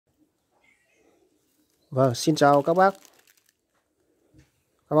Vâng, xin chào các bác.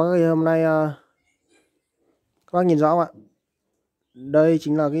 Các bác ơi, hôm nay các bác nhìn rõ không ạ? Đây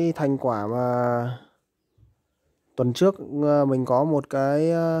chính là cái thành quả mà tuần trước mình có một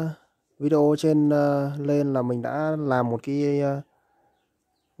cái video trên lên là mình đã làm một cái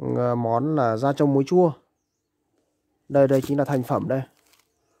món là da trâu muối chua. Đây chính là thành phẩm đây.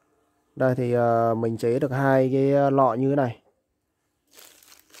 Đây thì mình chế được hai cái lọ như thế này.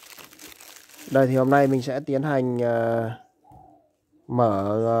 Đây thì hôm nay mình sẽ tiến hành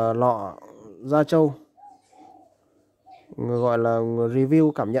mở lọ da trâu, gọi là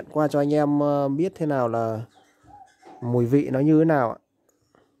review cảm nhận qua cho anh em biết thế nào là mùi vị nó như thế nào ạ.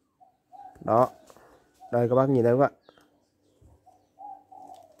 Đó, đây các bác nhìn thấy không ạ?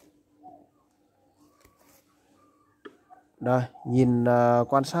 Đây, nhìn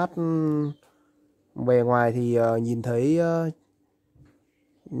quan sát bề ngoài thì nhìn thấy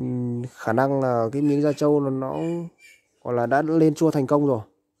khả năng là cái miếng da trâu nó gọi là đã lên chua thành công rồi.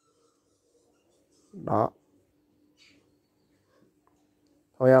 Đó.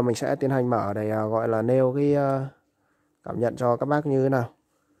 Thôi mình sẽ tiến hành mở để gọi là nêu cái cảm nhận cho các bác như thế nào.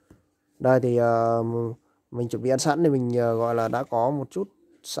 Đây thì mình chuẩn bị ăn sẵn thì mình gọi là đã có một chút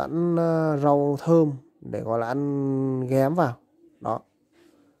sẵn rau thơm để gọi là ăn ghém vào. Đó.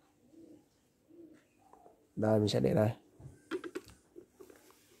 Đây mình sẽ để đây.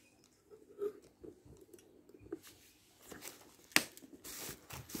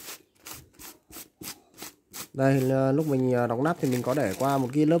 Đây lúc mình đóng nắp thì mình có để qua một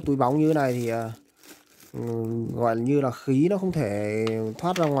cái lớp túi bóng như thế này thì gọi như là khí nó không thể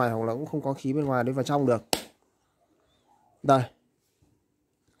thoát ra ngoài, hoặc là cũng không có khí bên ngoài đi vào trong được. Đây,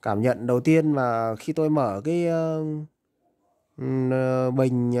 cảm nhận đầu tiên mà khi tôi mở cái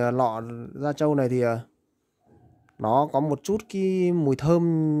bình lọ da trâu này thì nó có một chút cái mùi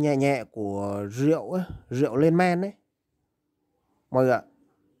thơm nhẹ nhẹ của rượu ấy, rượu lên men đấy mọi người ạ.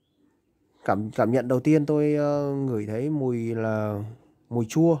 Cảm nhận đầu tiên tôi ngửi thấy mùi là mùi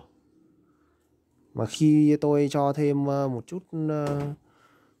chua. Mà khi tôi cho thêm một chút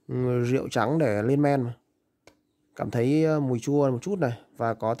rượu trắng để lên men mà, cảm thấy mùi chua một chút này,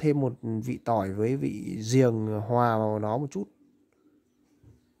 và có thêm một vị tỏi với vị giềng hòa vào nó một chút.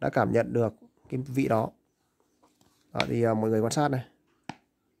 Đã cảm nhận được cái vị đó. Đó thì mọi người quan sát này.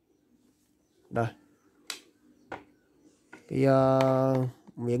 Đây. Cái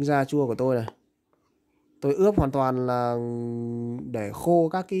miếng da chua của tôi này, tôi ướp hoàn toàn là để khô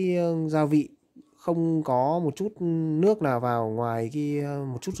các cái gia vị, không có một chút nước nào vào ngoài cái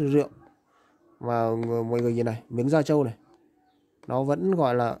một chút rượu. Và mọi người nhìn này, miếng da trâu này nó vẫn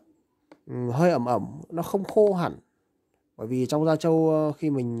gọi là hơi ẩm ẩm, nó không khô hẳn. Bởi vì trong da trâu khi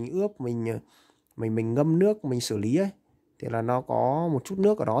mình ướp, mình ngâm nước, mình xử lý ấy, thì là nó có một chút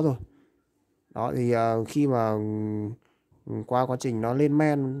nước ở đó rồi. Đó thì khi mà qua quá trình nó lên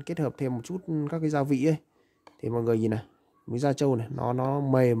men kết hợp thêm một chút các cái gia vị ấy, thì mọi người nhìn này, miếng da trâu này nó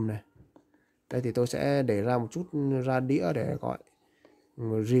mềm này. Đây thì tôi sẽ để ra một chút ra đĩa để gọi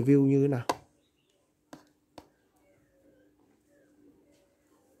review như thế nào.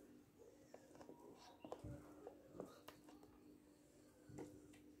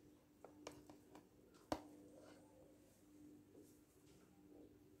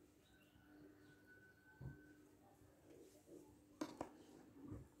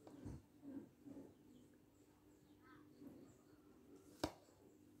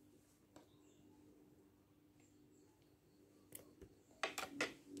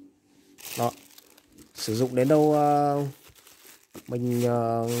 Đó, sử dụng đến đâu mình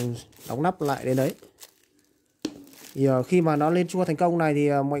đóng nắp lại đến đấy. Thì khi mà nó lên chua thành công này thì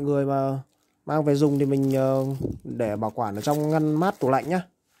mọi người mà mang về dùng thì mình để bảo quản ở trong ngăn mát tủ lạnh nhá.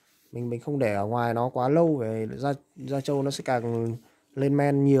 Mình không để ở ngoài nó quá lâu, về da trâu nó sẽ càng lên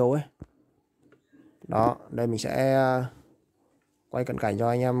men nhiều ấy. Đó, đây mình sẽ quay cận cảnh cho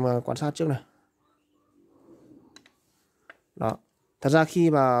anh em quan sát trước này. Đó, thật ra khi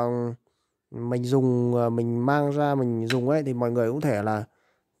mà mình dùng, mình mang ra mình dùng ấy, thì mọi người cũng thể là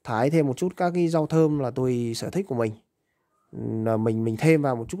thái thêm một chút các cái rau thơm là tùy sở thích của mình. Mình thêm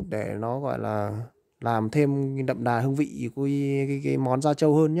vào một chút để nó gọi là làm thêm đậm đà hương vị của cái món da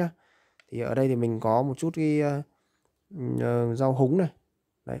trâu hơn nhá. Thì ở đây thì mình có một chút cái rau húng này,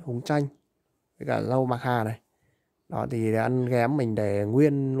 đấy, húng chanh với cả rau bạc hà này. Đó thì để ăn ghém mình để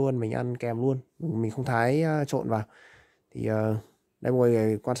nguyên luôn, mình ăn kèm luôn, mình không thái trộn vào. Thì đây mọi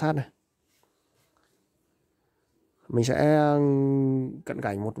người quan sát này, mình sẽ cận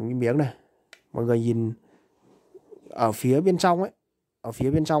cảnh một cái miếng này. Mọi người nhìn ở phía bên trong ấy, ở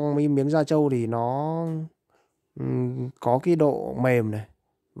phía bên trong miếng da trâu thì nó có cái độ mềm này,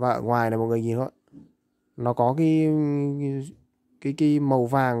 và ở ngoài này mọi người nhìn thôi, nó có cái màu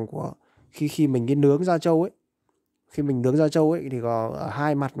vàng của khi mình cái nướng da trâu ấy. Khi mình nướng da trâu ấy thì có ở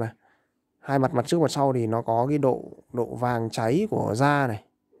hai mặt mà. Hai mặt, mặt trước mặt sau thì nó có cái độ vàng cháy của da này.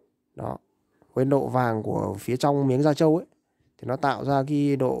 Đó. Với độ vàng của phía trong miếng da trâu ấy thì nó tạo ra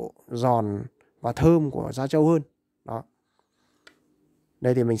cái độ giòn và thơm của da trâu hơn. Đó.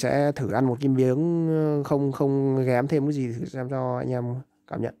 Đây thì mình sẽ thử ăn một cái miếng không ghém thêm cái gì thử xem cho anh em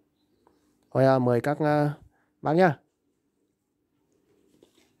cảm nhận. Thôi mời các bác nhá.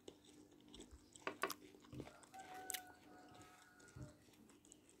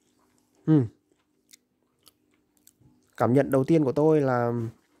 Cảm nhận đầu tiên của tôi là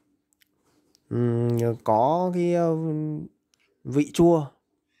có cái vị chua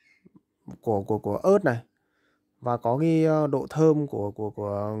của ớt này, và có cái độ thơm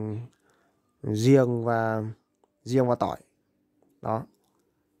của giềng và tỏi. Đó.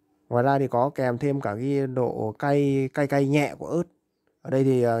 Ngoài ra thì có kèm thêm cả cái độ cay nhẹ của ớt. Ở đây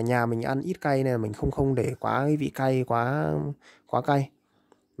thì nhà mình ăn ít cay nên mình không để quá cái vị cay quá cay.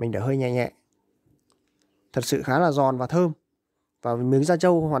 Mình để hơi nhẹ nhẹ. Thật sự khá là giòn và thơm. Và miếng da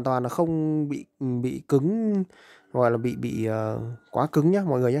trâu hoàn toàn là không bị cứng, gọi là bị quá cứng nhá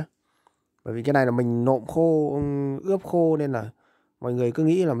mọi người nhá. Bởi vì cái này là mình nộm khô, ướp khô nên là mọi người cứ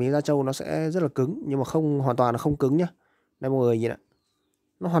nghĩ là miếng da trâu nó sẽ rất là cứng, nhưng mà không, hoàn toàn là không cứng nhá. Đây mọi người nhìn ạ.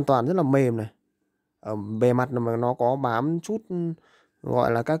 Nó hoàn toàn rất là mềm này. Ở bề mặt mà nó có bám chút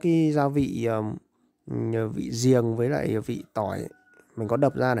gọi là các cái gia vị, vị giềng với lại vị tỏi mình có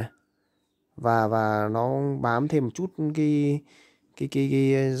đập ra này. Và nó bám thêm một chút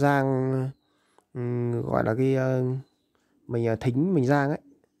cái rang, gọi là cái mình thính mình rang ấy.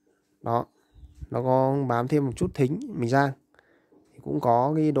 Đó. Nó có bám thêm một chút thính mình rang. Thì cũng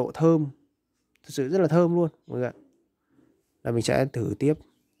có cái độ thơm. Thật sự rất là thơm luôn mọi người ạ. Đây mình sẽ thử tiếp.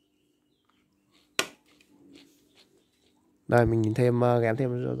 Đây mình nhìn thêm, ghém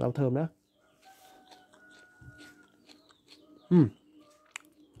thêm rau thơm nữa.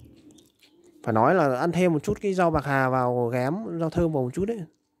 Phải nói là ăn thêm một chút cái rau bạc hà vào, ghém rau thơm vào một chút đấy,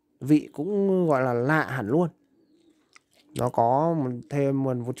 vị cũng gọi là lạ hẳn luôn. Nó có thêm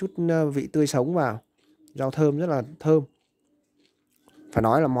một chút vị tươi sống vào. Rau thơm rất là thơm. Phải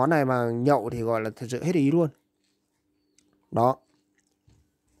nói là món này mà nhậu thì gọi là thật sự hết ý luôn. Đó.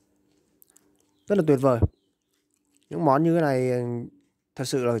 Rất là tuyệt vời. Những món như thế này thật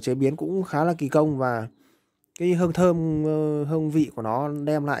sự là chế biến cũng khá là kỳ công, và cái hương thơm, hương vị của nó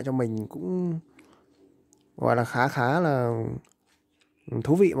đem lại cho mình cũng gọi là khá là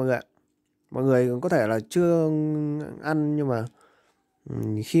thú vị mọi người ạ. Mọi người có thể là chưa ăn, nhưng mà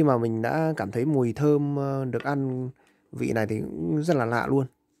khi mà mình đã cảm thấy mùi thơm được ăn vị này thì cũng rất là lạ luôn.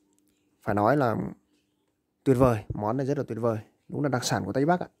 Phải nói là tuyệt vời, món này rất là tuyệt vời. Đúng là đặc sản của Tây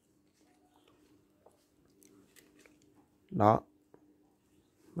Bắc ạ. Đó.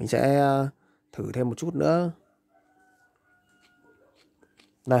 Mình sẽ thử thêm một chút nữa.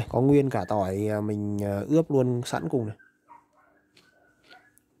 Đây, có nguyên cả tỏi mình ướp luôn sẵn cùng này.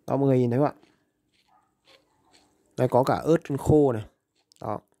 Đó mọi người nhìn thấy không ạ? Đây có cả ớt khô này.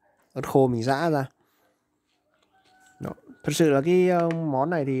 Đó. Ớt khô mình giã ra. Đó. Thật sự là cái món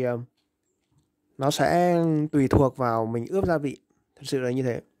này thì nó sẽ tùy thuộc vào mình ướp gia vị. Thật sự là như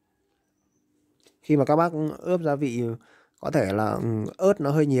thế. Khi mà các bác ướp gia vị có thể là ớt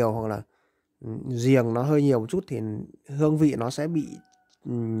nó hơi nhiều, hoặc là giềng nó hơi nhiều một chút, thì hương vị nó sẽ bị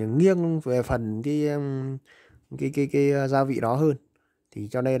nghiêng về phần cái gia vị đó hơn. Thì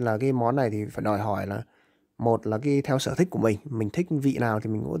cho nên là cái món này thì phải đòi hỏi là, một là cái theo sở thích của mình thích vị nào thì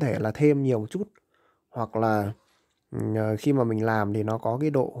mình có thể là thêm nhiều một chút, hoặc là khi mà mình làm thì nó có cái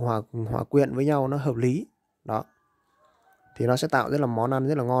độ hòa quyện với nhau, nó hợp lý. Đó. Thì nó sẽ tạo rất là món ăn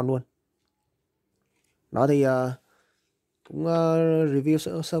rất là ngon luôn. Đó thì cũng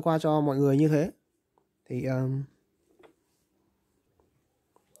review sơ qua cho mọi người như thế.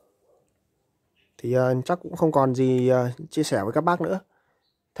 Thì chắc cũng không còn gì chia sẻ với các bác nữa.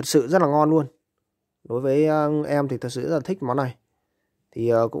 Thật sự rất là ngon luôn. Đối với em thì thật sự rất là thích món này.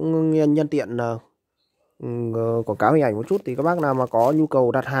 Thì cũng nhân tiện quảng cáo hình ảnh một chút, thì các bác nào mà có nhu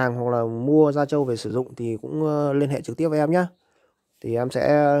cầu đặt hàng hoặc là mua da trâu về sử dụng thì cũng liên hệ trực tiếp với em nhé. Thì em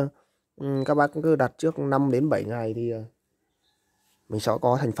sẽ các bác cứ đặt trước 5 đến 7 ngày thì mình sẽ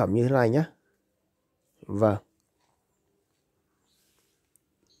có thành phẩm như thế này nhé. Vâng.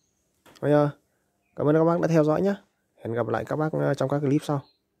 Cảm ơn các bác đã theo dõi nhé. Hẹn gặp lại các bác trong các clip sau.